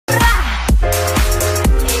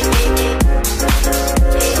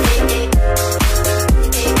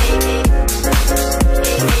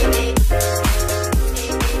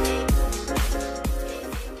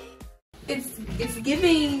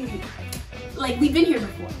like we've been here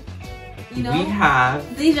before. You know? We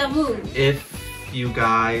have. Deja vu. If you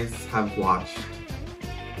guys have watched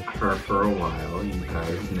her for a while, you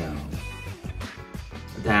guys know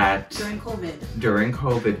that during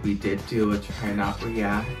COVID we did do a Try Not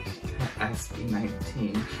React to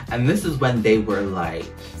SB19. And this is when they were like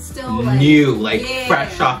still new, like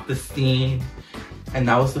fresh off the scene. And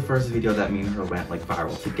that was the first video that me and her went like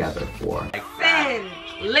viral together for.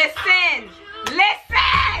 Listen!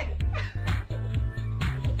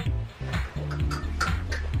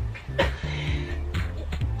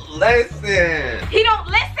 Listen! He don't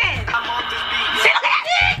listen! I'm on this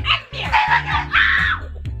beat.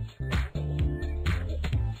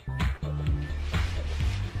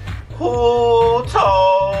 Who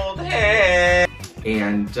told him?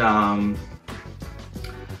 And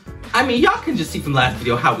I mean, y'all can just see from the last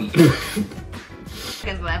video how we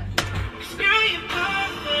left.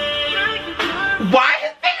 Why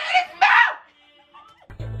is it in his mouth?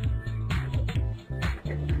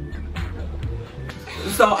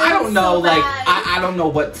 So I don't know, so like bad. I don't know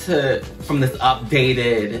what to from this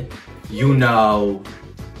updated, you know,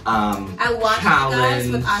 I watched challenge.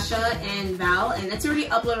 you guys with Asha and Val, and it's already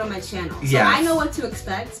uploaded on my channel. So Yes. I know what to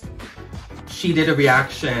expect. She did a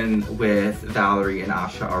reaction with Valerie and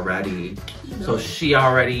Asha already. So she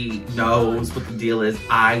already knows what the deal is.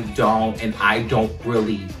 I don't, and I don't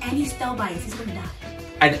really. And he's still biased, he's gonna die.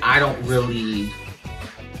 And I don't really.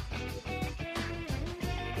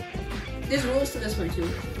 There's rules to this one too.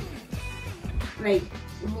 Like,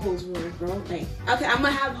 rules, bro. Like, okay, I'm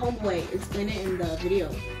gonna have Homeboy explain it in the video.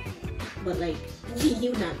 But like,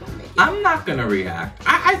 you not gonna make it. I'm not gonna react.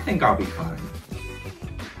 I think I'll be fine.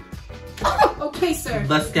 Okay, sir.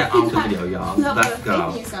 Let's get on the video, y'all. Let's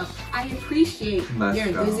go. I appreciate your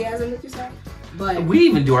enthusiasm with yourself, but we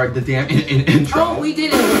even do the damn intro. Oh, we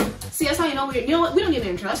did it. See, that's how you know you know what? We don't need an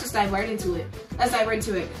intro. Let's just dive right into it. Let's dive right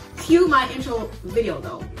into it. Cue my intro video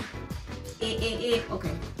though.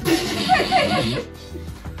 Okay.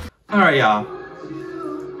 All right, y'all.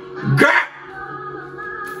 Girl.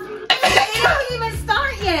 It didn't even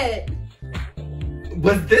start yet.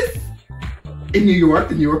 Was this in New York?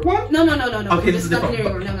 The New York one? No. Okay, this is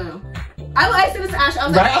different. No. I said this to Ash. I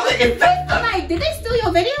was right? like, did they steal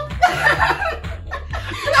your video?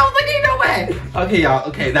 I was like, ain't no way. Okay, y'all.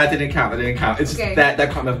 Okay, that didn't count. It's just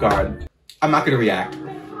that caught me off guard. I'm not gonna react.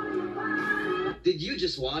 Did you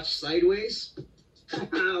just watch Sideways?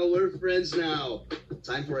 We're friends now.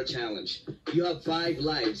 Time for a challenge. You have 5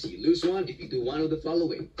 lives. You lose one if you do one of the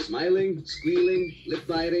following: smiling, squealing, lip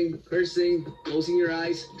biting, cursing, closing your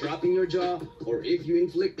eyes, dropping your jaw, or if you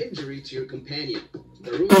inflict injury to your companion.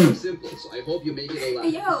 The rules are simple, so I hope you make it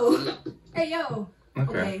alive. Hey yo.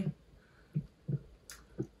 Okay.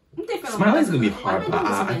 Smiling's gonna be hard, but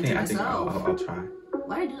I think I'll try.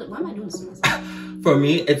 Why am I doing this to myself? For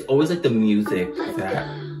me, it's always like the music that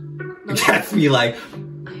gets me like.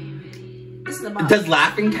 Does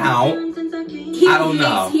laughing count? I don't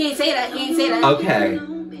know. He ain't say that. Okay.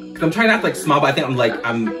 Cause I'm trying not to like smile, but I think I'm. But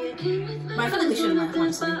I feel like we should laugh,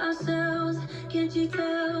 honestly.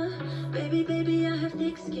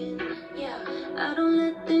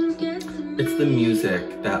 It's the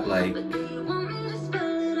music that like.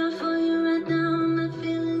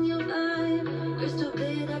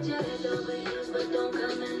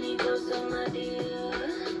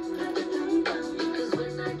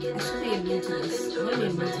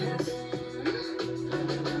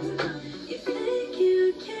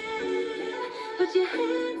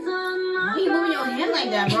 Why are you moving your hand like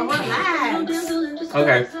that, bro? Relax.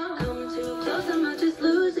 Okay.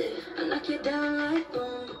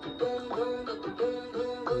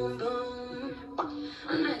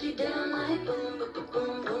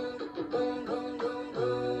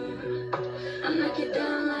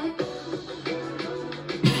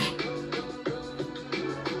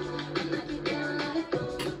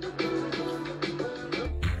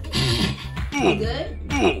 You good?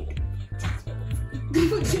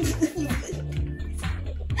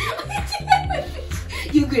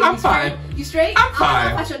 You good? I'm fine. You straight? I'm fine. I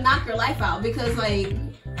don't know if I should knock your life out because like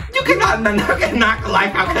you cannot knock the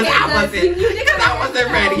life out because I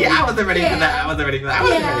wasn't ready. I wasn't ready for that.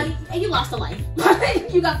 Yeah, and you lost a life.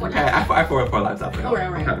 You got 4 lives. Okay, I 4 lives out there. All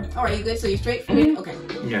right. Okay. All right, you good? So you're straight for me? Okay.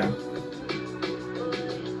 Yeah.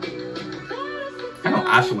 I know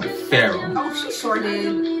Asha went feral. Oh, she sure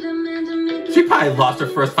did. She probably lost her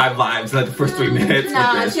first 5 lives in like the first 3 minutes.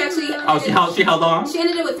 Nah, she actually. Oh, she held on. She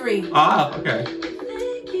ended it with 3. Oh, okay.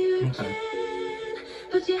 Okay.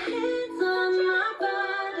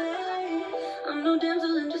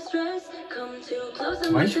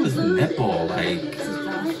 Why she was the nipple like?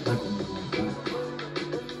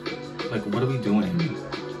 Like, what are we doing?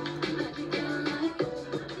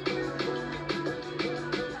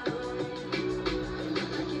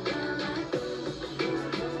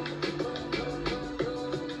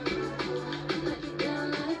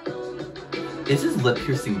 Is his lip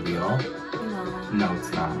piercing real? No. No,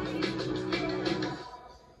 it's not.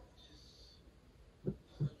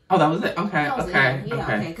 Oh, that was it? Okay, That was okay, it. Yeah,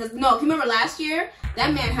 okay. okay. Because, no, if you remember last year,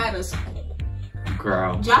 that man had us.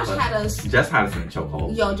 Girl. Josh had us. Just had us in a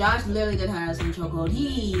chokehold. Yo, Josh literally did have us in a chokehold.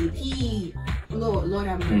 He. Lord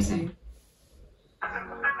have mercy.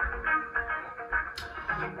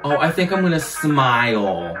 Oh, I think I'm gonna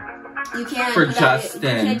smile You can't. for you gotta-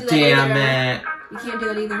 Justin. you can't do that Damn either. it. You can't do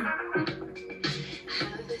it either.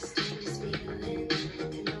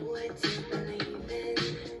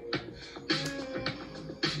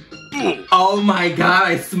 Oh my god,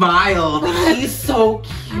 I smiled. He's so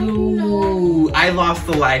cute. I lost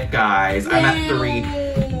a life, guys. I'm at 3.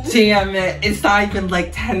 Damn it. It's not even like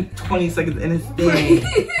 10, 20 seconds in his thing.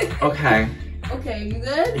 Okay. Okay, you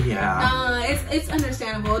good? Yeah. It's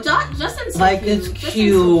understandable. Justin's so Like, cute. it's Justin's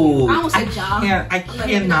cute. So cute. I almost said Josh. I Let me not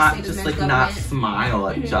cannot say the just man's like not government. smile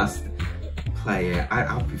at just play it.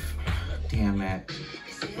 I'll be, damn it.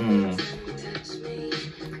 Mm.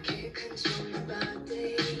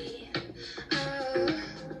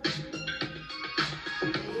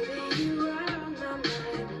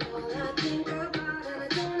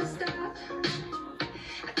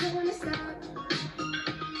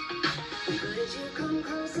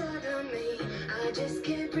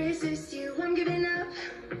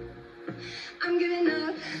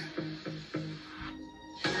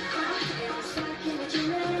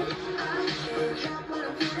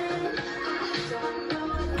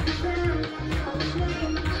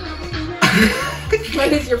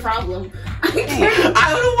 What is your problem? I don't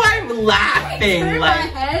know why I'm laughing. Turn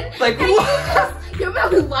Like, my head. like and what? Your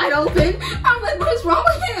mouth is wide open. I'm like, what is wrong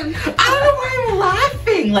with him? I don't know why I'm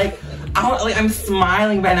laughing. Like, I'm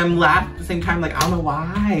smiling, but I'm laughing at the same time. Like, I don't know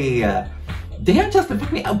why. Damn, Justin,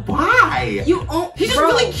 fuck me up. Why? He's just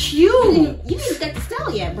really cute. You didn't get the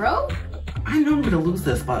style yet, bro. I know I'm gonna lose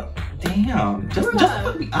this, but damn, just Bruh.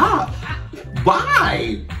 fuck me up.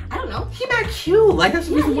 Why? I don't know. He not cute. Like, that's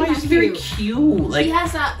the reason why he's very cute. Like, he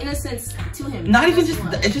has that innocence to him. not even That's just.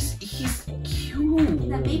 why. It's just he's cute.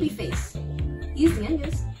 That baby face. He's the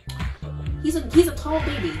youngest. He's a tall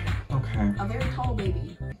baby. Okay. A very tall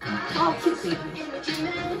baby. Tall, cute baby.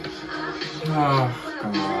 Oh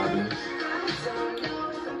God.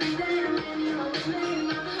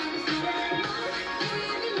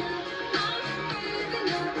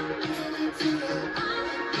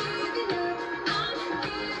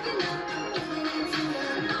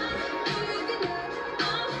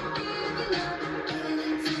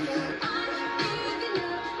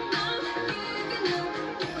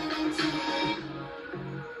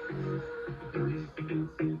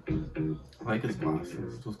 I like his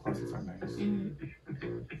glasses. Those glasses are nice.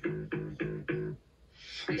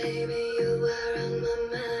 Baby, you are on my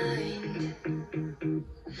mind.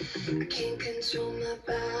 I can't control my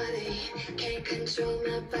body. Can't control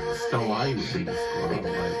my body. So why are you in this world?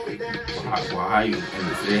 Like, why are you in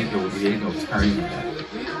this? It ain't no turning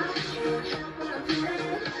yet.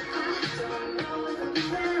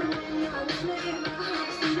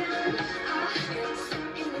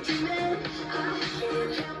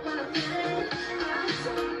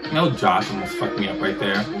 You know, Josh almost fucked me up right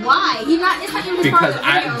there. Why? It's not even Because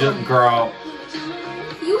part of the video. girl.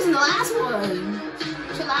 He was in the last one.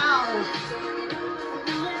 Chill out.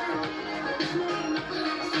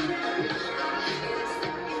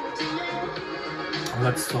 Oh,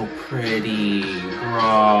 that's so pretty, bro.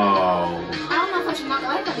 I don't know if I should not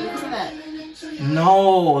like that because of that.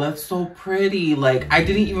 No, that's so pretty. Like, I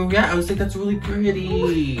didn't even react. I was like, that's really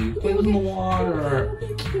pretty. It was in the water.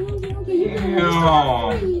 Yeah.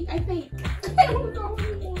 I think. I don't know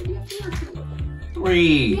anymore. You have 3 or 2. 3.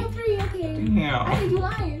 You have 3, okay. I Damn. think you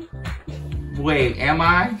lying. Wait, am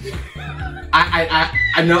I?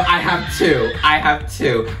 I know I have 2. I have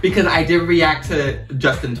 2 because I did react to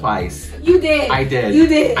Justin twice. You did. I did. You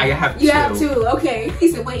did. I have 2. You have 2. Okay. He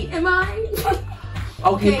said, wait, am I?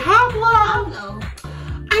 Okay, Pablo. I don't know.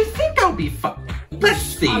 I think I'll be fine. Let's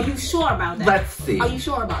see. Are you sure about that? Let's see. Are you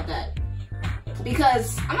sure about that?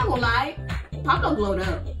 Because I'm not gonna lie, Pablo glowed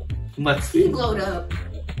up. Let's He see. glowed up.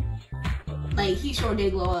 Like, he sure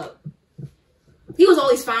did glow up. He was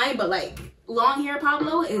always fine, but like, long hair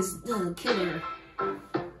Pablo is the killer.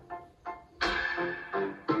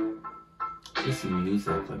 This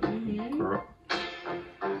music, like, girl.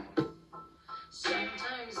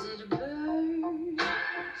 Sometimes it burns.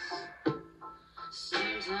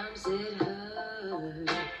 Sometimes it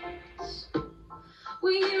hurts.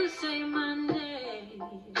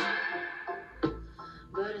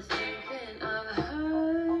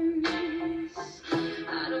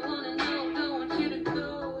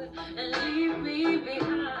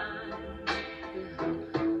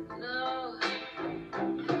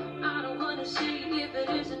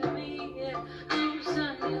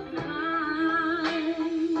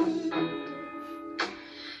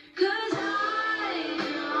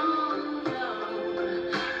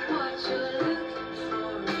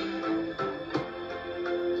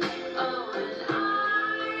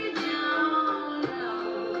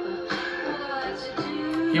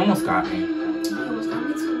 He almost got me. He almost got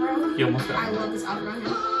me too, bro. He almost got I me. love this outfit on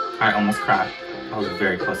him. I almost cracked. I was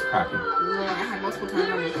very close to cracking. Lord, I had multiple times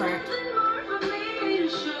on the crack.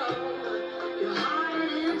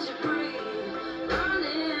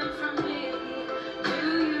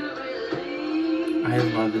 I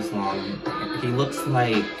love this long. He looks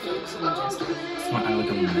like So majestic. like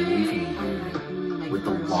a movie with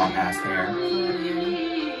the long ass hair.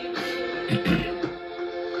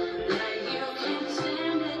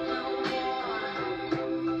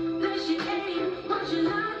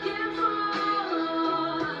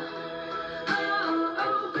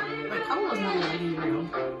 Like, I was not like you,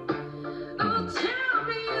 bro.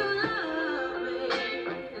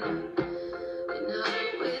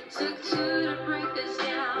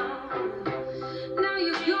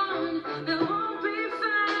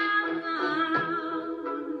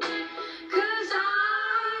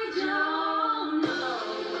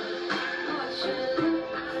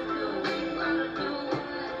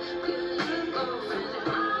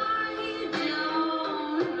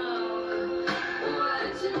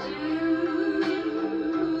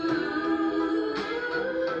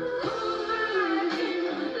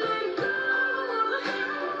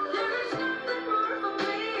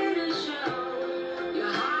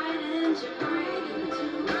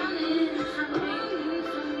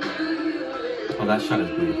 Oh, that shot is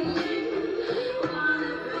beautiful.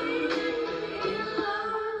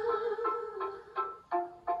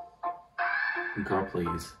 Girl,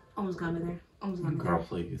 please. Almost got me there. Almost got me Girl, there.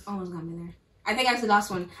 please. Almost got me there. I think I actually lost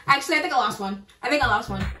one. Actually, I think I lost one.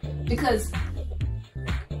 Because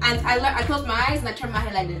I closed my eyes and I turned my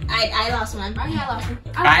head like this. I lost one. I lost one.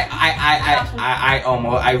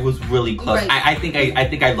 I was really close. Right. I think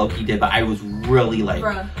I low-key did, but I was really like,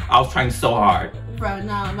 Bruh. I was trying so hard. Bro,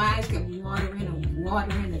 no, my eyes kept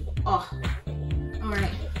watering and oh.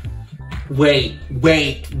 Alright. Wait.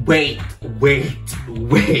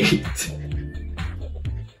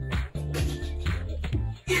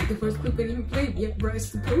 The first clip ain't even played yet, bro. It's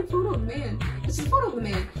the photo of the man. It's the photo of the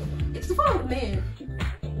man. It's the photo of the man.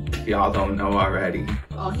 Y'all don't know already.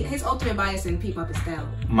 Oh, his ultimate bias in peep up his style.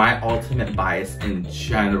 My ultimate bias in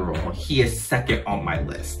general, he is second on my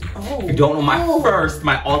list. Oh. If you don't know my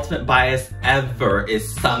ultimate bias ever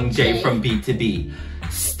is Sung Jae Okay. from B2B.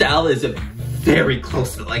 Stell is very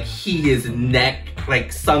close to, like, he is neck,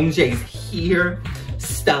 like Sung Jae's here.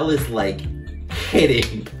 Stell is like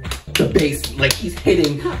hitting the base, like he's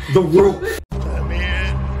hitting the roof.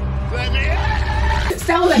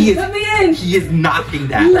 Style like, let me in. He is knocking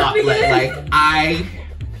that Let up. me in.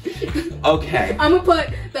 Okay. I'm gonna put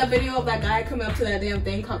that video of that guy coming up to that damn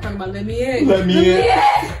thing talking about let me in. Let me in.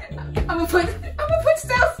 I'm gonna put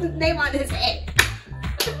Styles' name on his head.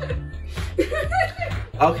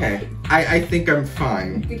 Okay. I think I'm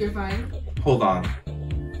fine. I think you're fine. Hold on.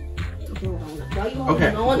 Okay, hold on. While you hold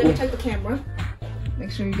Okay. on, let me check the camera. Make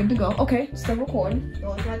sure you're good to go. Okay, still recording.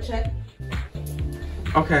 Go ahead, check.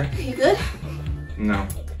 Okay. You good? No.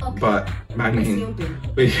 Okay. But I I see mean, him too.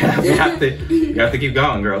 we have to keep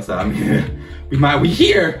going, girl. So I mean, we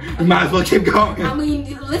here. We might as well keep going. I mean,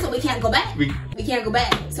 listen, we can't go back. We can't go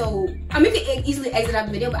back. So I mean, we can easily exit out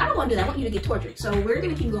the video, but I don't want to do that. I want you to get tortured. So we're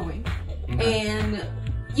gonna keep going, and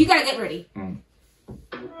you gotta get ready.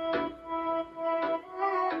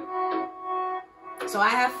 So I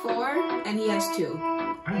have 4, and he has 2.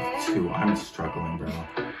 I have 2. I'm struggling, bro.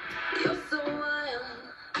 You're so wild.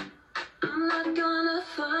 I'm not gonna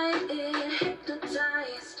fight it.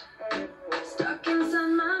 Hypnotized. Stuck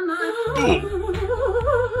inside my mind.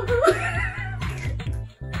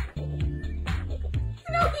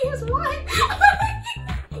 No, he has 1.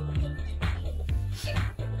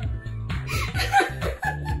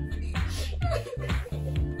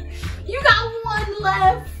 You got 1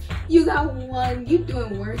 left. You got 1. You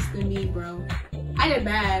doing worse than me, bro. I did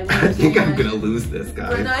bad. I think I'm gonna lose this, Bro,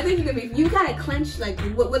 guys. no, I think you're gonna be. You gotta clench like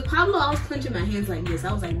with Pablo. I was clenching my hands like this.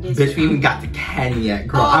 I was like this. Bitch, we even got to Ken yet,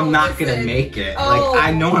 girl. Oh, I'm not gonna listen. make it. Oh. Like,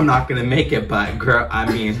 I know I'm not gonna make it, but girl,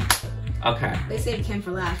 I mean, okay. They saved Ken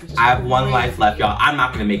for last. Which is I have 1 great. life left, y'all. I'm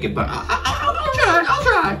not gonna make it, but I'll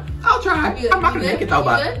try. I'm not gonna make it though,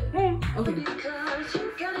 but. Okay. Because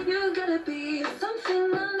you gotta be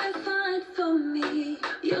something undefined for me.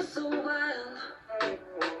 You're so wild.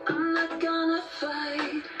 I'm not gonna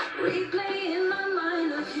fight. Replay in my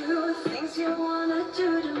mind of you. Things you wanna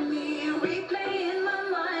do to me. Replay in my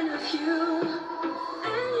mind of you.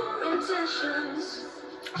 And your intentions.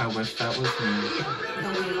 I wish that was me.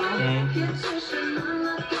 Don't be alone. Reputation, I'm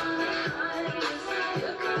not gonna hide.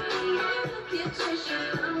 You're calling my reputation,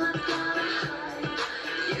 I'm not gonna hide.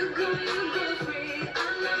 You go free. I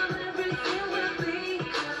know everything will be.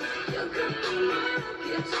 You're calling my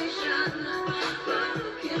reputation.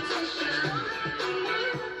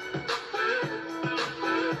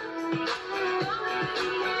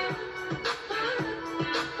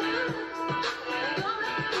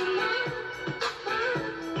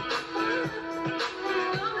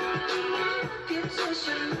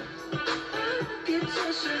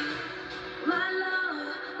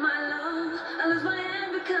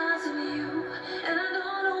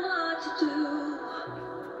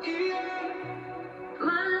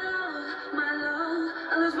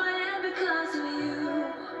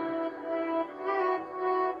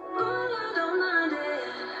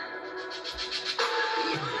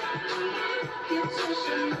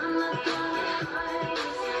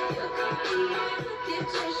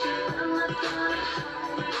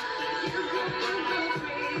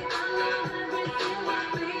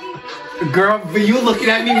 Girl, but you looking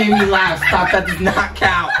at me made me laugh. Stop, that does not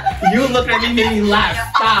count. You looking at me made me laugh.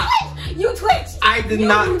 Stop. You twitched. I did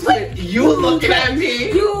not twitch. You looking at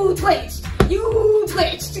me. You twitched. You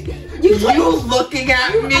twitched. You twitched. You looking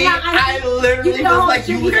at me. I literally was like,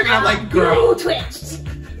 you looking at me. I'm like, girl. You twitched.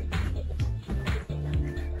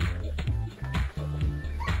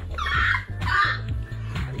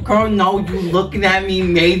 Girl, no, you looking at me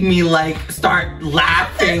made me like start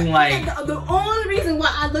laughing like. The only reason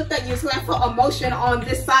why I looked at you is because I felt emotion on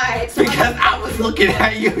this side. So because I was looking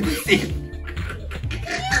at you to see.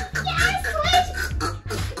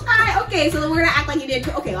 Alright, okay, so we're gonna act like you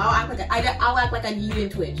didn't. Okay, I'll act like I'll act like you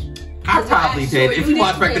didn't twitch. I probably did. If you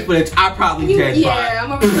watch back the footage, I probably did. Yeah, I'm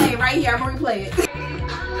gonna replay it right here. I'm gonna replay it.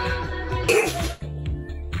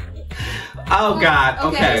 Oh God.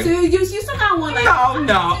 Okay. So you still got one. Like,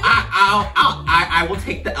 no. I will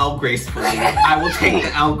take the L gracefully. I will take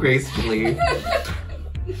the L gracefully.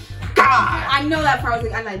 God. I know that pro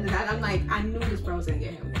was. I knew this pro was gonna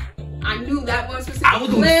get him. I knew that one specific. I was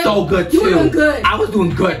doing so good too. You were doing good. I was doing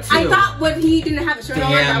good too. I thought when he didn't have a shirt on,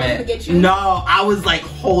 I was gonna get you. No, I was like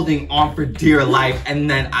holding on for dear life, and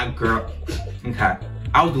then girl. Okay,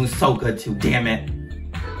 I was doing so good too. Damn it.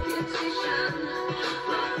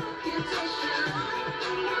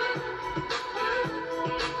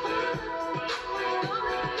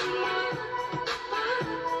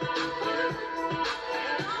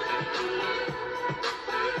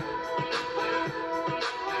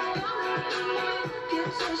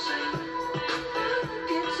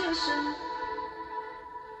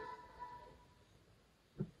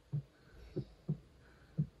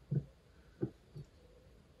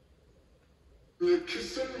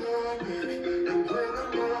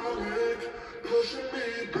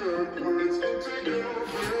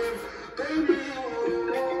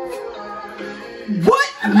 What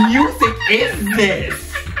music is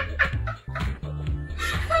this?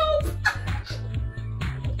 Help!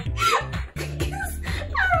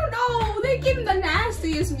 I don't know. They give him the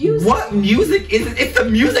nastiest music. What music is it? It's the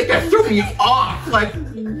music that threw me off. Like,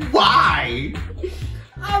 why?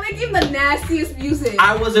 Oh, they give him the nastiest music.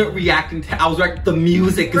 I wasn't reacting to. I was like, the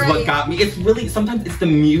music is what got me. It's really sometimes it's the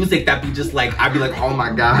music that be just like I'd be like, oh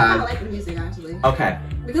my God. I like the music actually. Okay.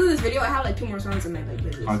 Because of this video, I have like 2 more songs in my like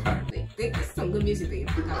playlist. Okay. It's some good music they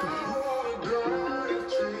got to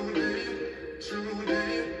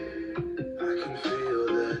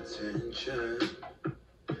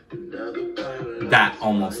That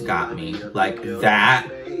almost got me. Like that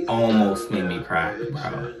almost made me cry, bro. I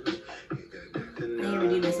need to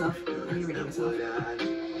redeem myself.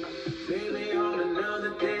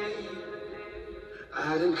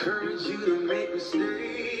 I'd encourage you to make me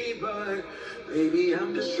stay, but baby,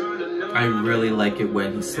 I'm just trying to know. I really like it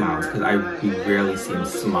when he smiles because we rarely see him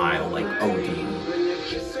smile like OD.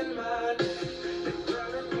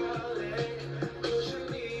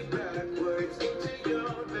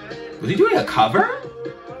 Was he doing a cover?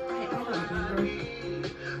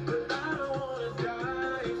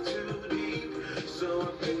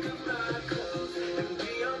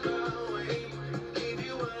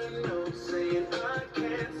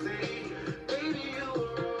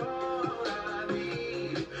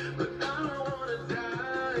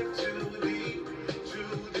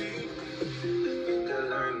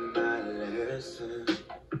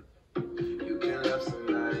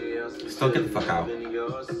 Still get the fuck out. I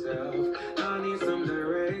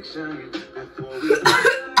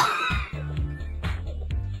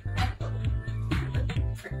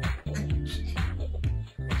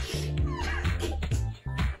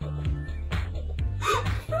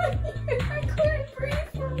couldn't breathe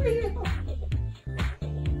for real.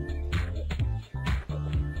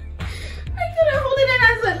 I couldn't hold it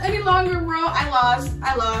in any longer, bro. I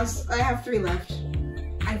lost. I have 3 left.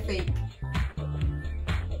 I think.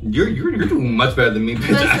 You're doing much better than me, bitch.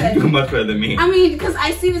 You're doing much better than me. I mean, because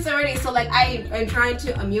I see this already, so like I am trying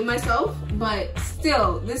to immune myself, but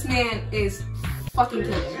still, this man is fucking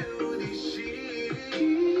killer.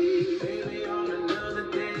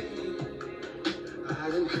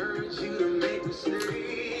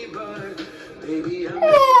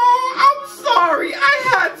 Oh, I'm sorry. I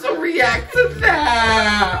had to react to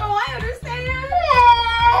that. Oh, I understand.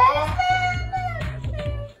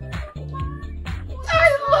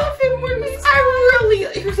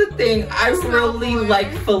 Here's the thing, I really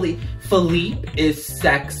like Philippe is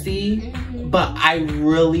sexy, but I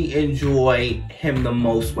really enjoy him the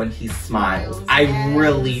most when he smiles. I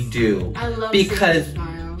really do. I love because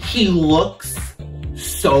he looks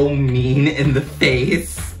so mean in the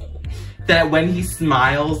face that when he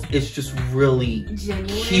smiles, it's just really genuine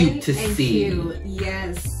cute to and see. Cute.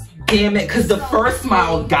 Yes. damn it, because the first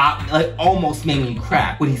smile got, like, almost made me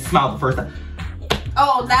crack when he smiled the first time.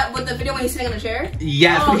 Oh, that with the video when he's sitting on the chair?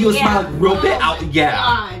 Yes, but he was smiling real bit out. Yeah.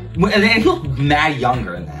 God. And then he looked mad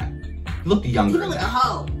younger in that. He looked younger. He looked like a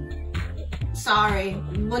hoe. Sorry.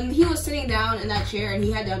 When he was sitting down in that chair and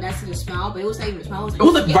he had the audacity to smile, but it was not even a smile. It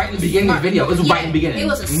was like right in the beginning of the video. It was right in the beginning. It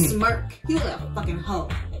was a smirk. He looked like a fucking hoe.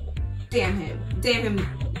 Damn him. Damn him.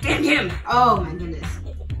 Damn him. Oh my goodness.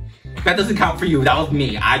 That doesn't count for you. That was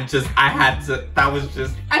me. I had to. That was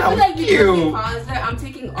just. I that feel was like cute. you pause there. I'm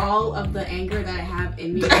taking all of the anger that I have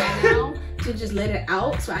in me right now to just let it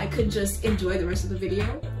out so I could just enjoy the rest of the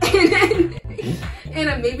video. And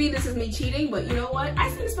then maybe this is me cheating, but you know what?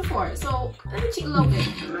 I've seen this before, so let me cheat a little bit.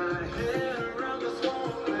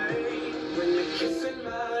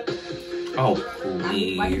 Oh,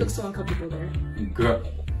 please. Why do you look so uncomfortable there? Girl.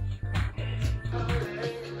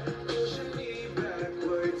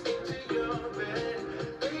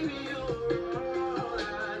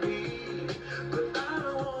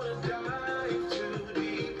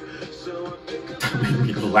 That made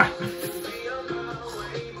me laugh.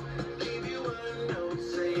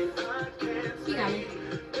 You got me.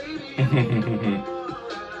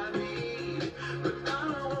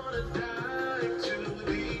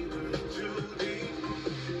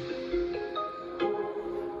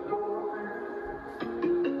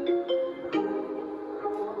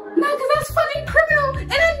 No, because that's fucking criminal.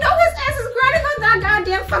 And I know his ass is grinding on that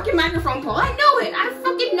goddamn fucking microphone pole. I know it. I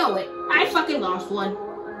fucking know it. I fucking lost one.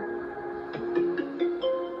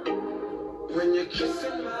 When you're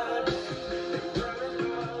kissing my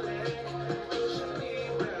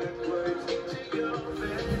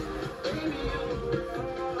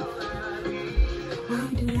Why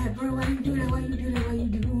you do that, bro? Why you do that? Why you do that? Why you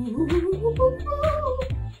do?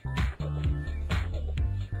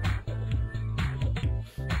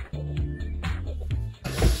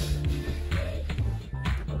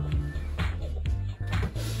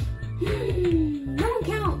 No one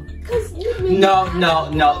count, cause you made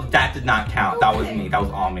No, that did not count. That was me. That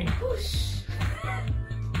was all me.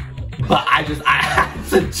 But I had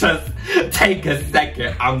to just take a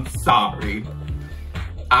second. I'm sorry.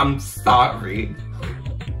 I'm sorry.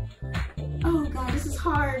 Oh god, this is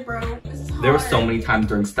hard, bro. This is hard. There were so many times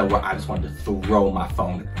during stuff where I just wanted to throw my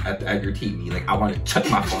phone at your TV. Like, I wanted to chuck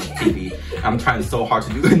my phone at the TV. I'm trying so hard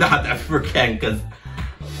to do it, not ever can, because,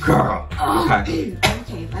 girl. Okay.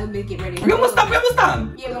 Okay, I'm gonna get ready. We're almost done. We're almost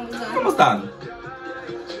done. Yeah, we're almost done. We're almost done.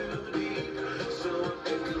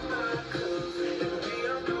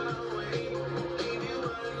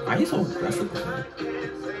 Why are you so aggressive with me?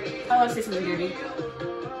 I want to say something dirty.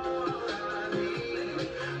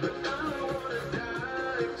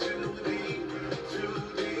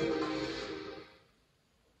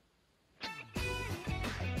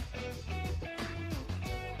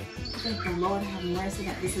 Thank the Lord have mercy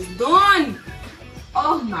that this is done.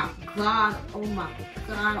 Oh my god. Oh my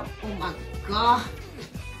god. Oh my god.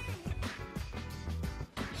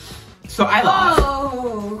 So I lost.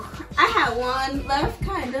 Oh, I had one left,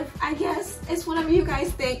 kind of. I guess it's whatever you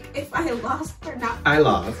guys think if I lost or not. I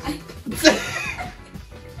lost.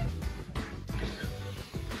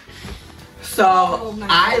 So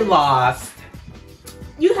I lost.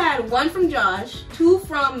 You had one from Josh, two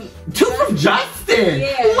from Justin.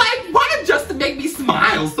 Yeah. Like, why did Justin make me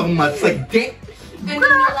smile so much? Like, and then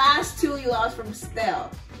the last two you lost from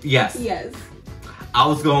Stell. Yes. Yes. I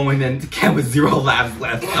was going into camp with 0 laughs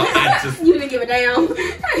left, so I just. You didn't give a damn.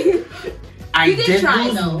 I You did try,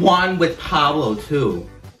 lose though. one with Pablo too.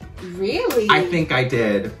 Really? I think I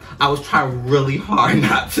did. I was trying really hard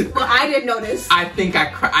not to. Well, I didn't notice. I think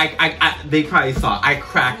they probably saw. I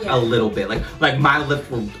cracked a little bit. Like my lips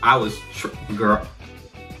were. I was girl.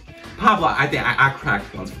 Pablo. I think I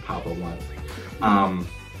cracked once for Pablo once.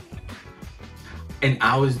 And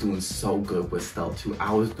I was doing so good with Stell too.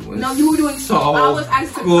 I was doing you were doing so I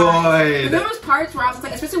surprised. good. There was parts where I was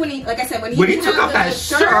like, especially when he, like I said, when he took off that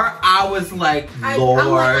shirt, I was like, Lord.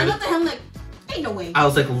 I looked at him like, ain't no way. I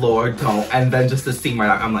was like, Lord, don't. And then just to see my,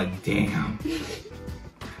 I'm like, damn.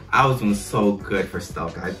 I was doing so good for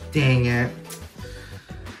Stell, God dang it.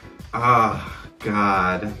 Oh,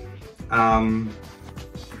 God.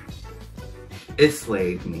 It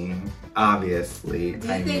slayed me, obviously. Do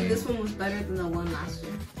you think this one was better than the one last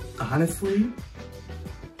year? Honestly,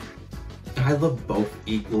 I love both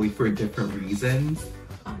equally for different reasons.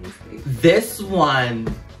 Obviously. This one,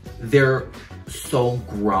 they're so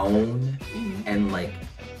grown and like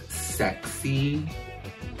sexy.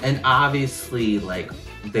 And obviously, like,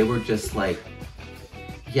 they were just like,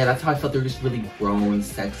 yeah, that's how I felt. They were just really grown,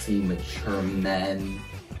 sexy, mature men.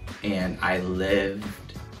 And I lived.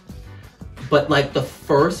 But like the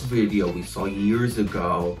first video we saw years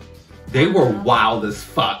ago, they were wild as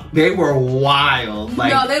fuck. They were wild.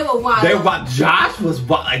 Like, no, they were wild. They were. Josh was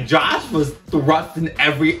wild. Like Josh was thrust in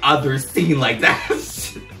every other scene like that.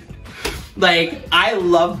 Like I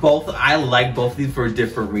love both. I like both of these for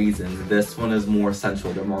different reasons. This one is more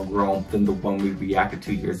sensual. They're more grown than the one we reacted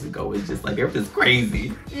 2 years ago. It's just like they were just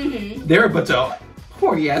crazy. They're a bunch of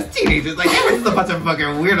horny ass teenagers. Like they were just a bunch of fucking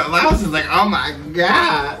weirdos. I was just like, oh my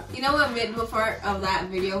god. You know what mid part of that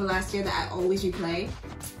video last year that I always replay?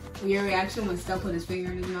 Your reaction when Steph put his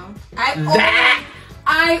finger in his mouth.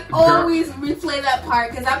 I always replay that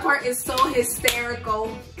part because that part is so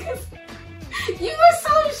hysterical. You were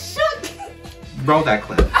so shook. Roll that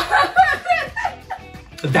clip.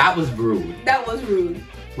 That was rude. That was rude.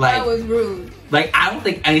 Like, that was rude. Like I don't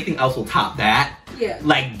think anything else will top that. Yeah.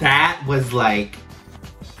 Like that was like.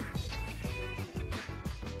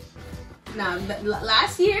 Nah,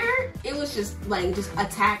 last year it was just like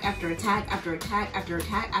attack after attack after attack after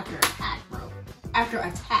attack after attack, bro. After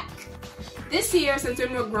attack. This year, since they're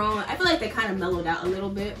more grown, I feel like they kind of mellowed out a little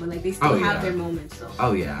bit, but like they still have their moments. So.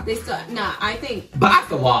 Oh yeah. They still I think. But I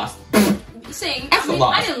still lost. Saying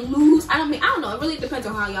I didn't lose. I don't know. It really depends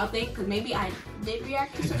on how y'all think, because maybe I did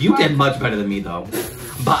react to certain You parts. did much better than me though.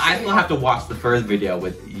 But I still have to watch the first video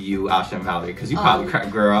with you, Asha, and Valerie, because you probably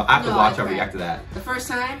cried, girl. I have to watch her react to that. The first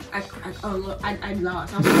time, I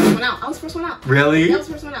lost. I was the first one out. I was the first one out. Really? Yeah, I was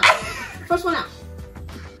the first one out. First one out.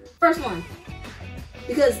 First one.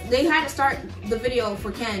 Because they had to start the video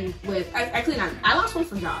for Ken with, actually not, I lost one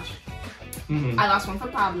for Josh. I lost one for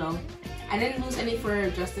Pablo. I didn't lose any for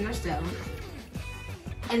Justin or Stella.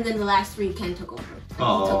 And then the last three, Ken took over. He took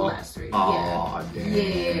the last three. Oh,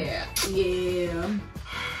 yeah. damn.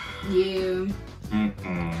 Yeah.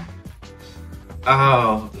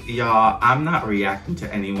 Oh, y'all, I'm not reacting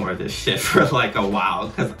to any more of this shit for like a while,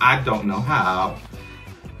 because I don't know how.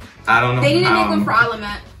 I don't know how. They need to make one for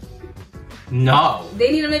Alamat. No.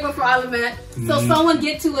 They need to make one for Alamat. So someone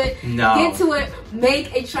get to it. No. Get to it.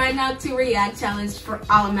 Make a try not to react challenge for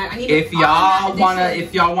Alamat. I need if y'all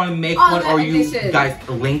wanna make one, or you guys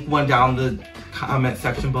link one down the comment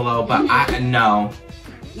section below, but I no.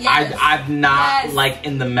 Yes. I'm not like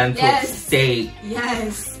in the mental state.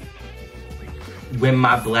 Yes. With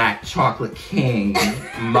my black chocolate king,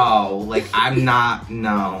 Mo. Like I'm not.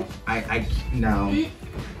 No. I no.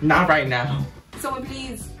 Not right now. Someone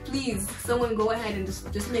please, someone go ahead and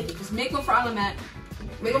just make it. Just make one for Alamat.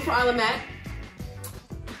 Make one for Alamat.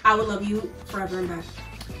 I will love you forever and back.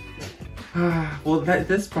 Well,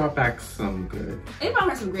 this brought back some good. It brought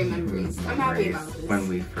back some great memories. I'm happy about this. When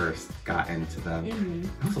we first got into them.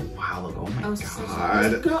 That was a while ago. Oh my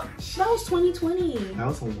god. Girl, that was 2020. That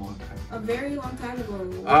was a long time. A very long time ago.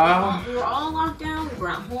 We were all locked down. We were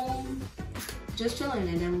at home. Just chilling,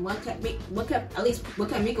 and then what kept me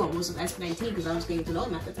going was SB19, because I was getting to know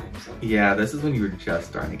them at the time. So yeah, this is when you were just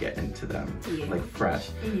starting to get into them, like fresh.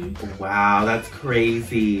 Wow, that's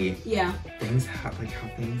crazy. Yeah, how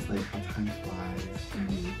time flies.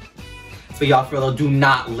 So y'all, for real, do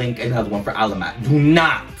not link another one for Alamat. Do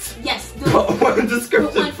not. Yes, do put one in the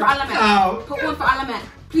description. Put one for Alamat. Put one for Alamat,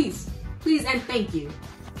 please, and thank you.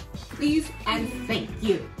 Please and thank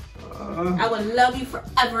you. I would love you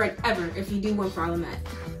forever and ever if you do one for Alamat.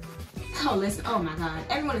 Oh, listen. Oh my god.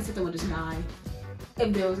 Everyone in Sita would just die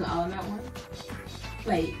if there was an Alamat one.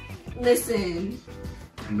 Like, listen.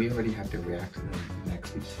 And we already have to react to them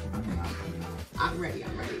next week. I'm ready.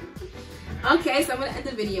 Okay, so I'm gonna end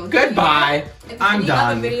the video. Goodbye. If I'm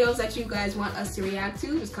done. Other videos that you guys want us to react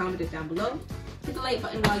to, just comment it down below. Hit the like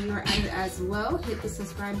button while you are at it as well. Hit the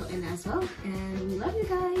subscribe button as well. And we love you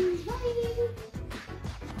guys.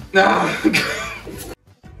 Bye.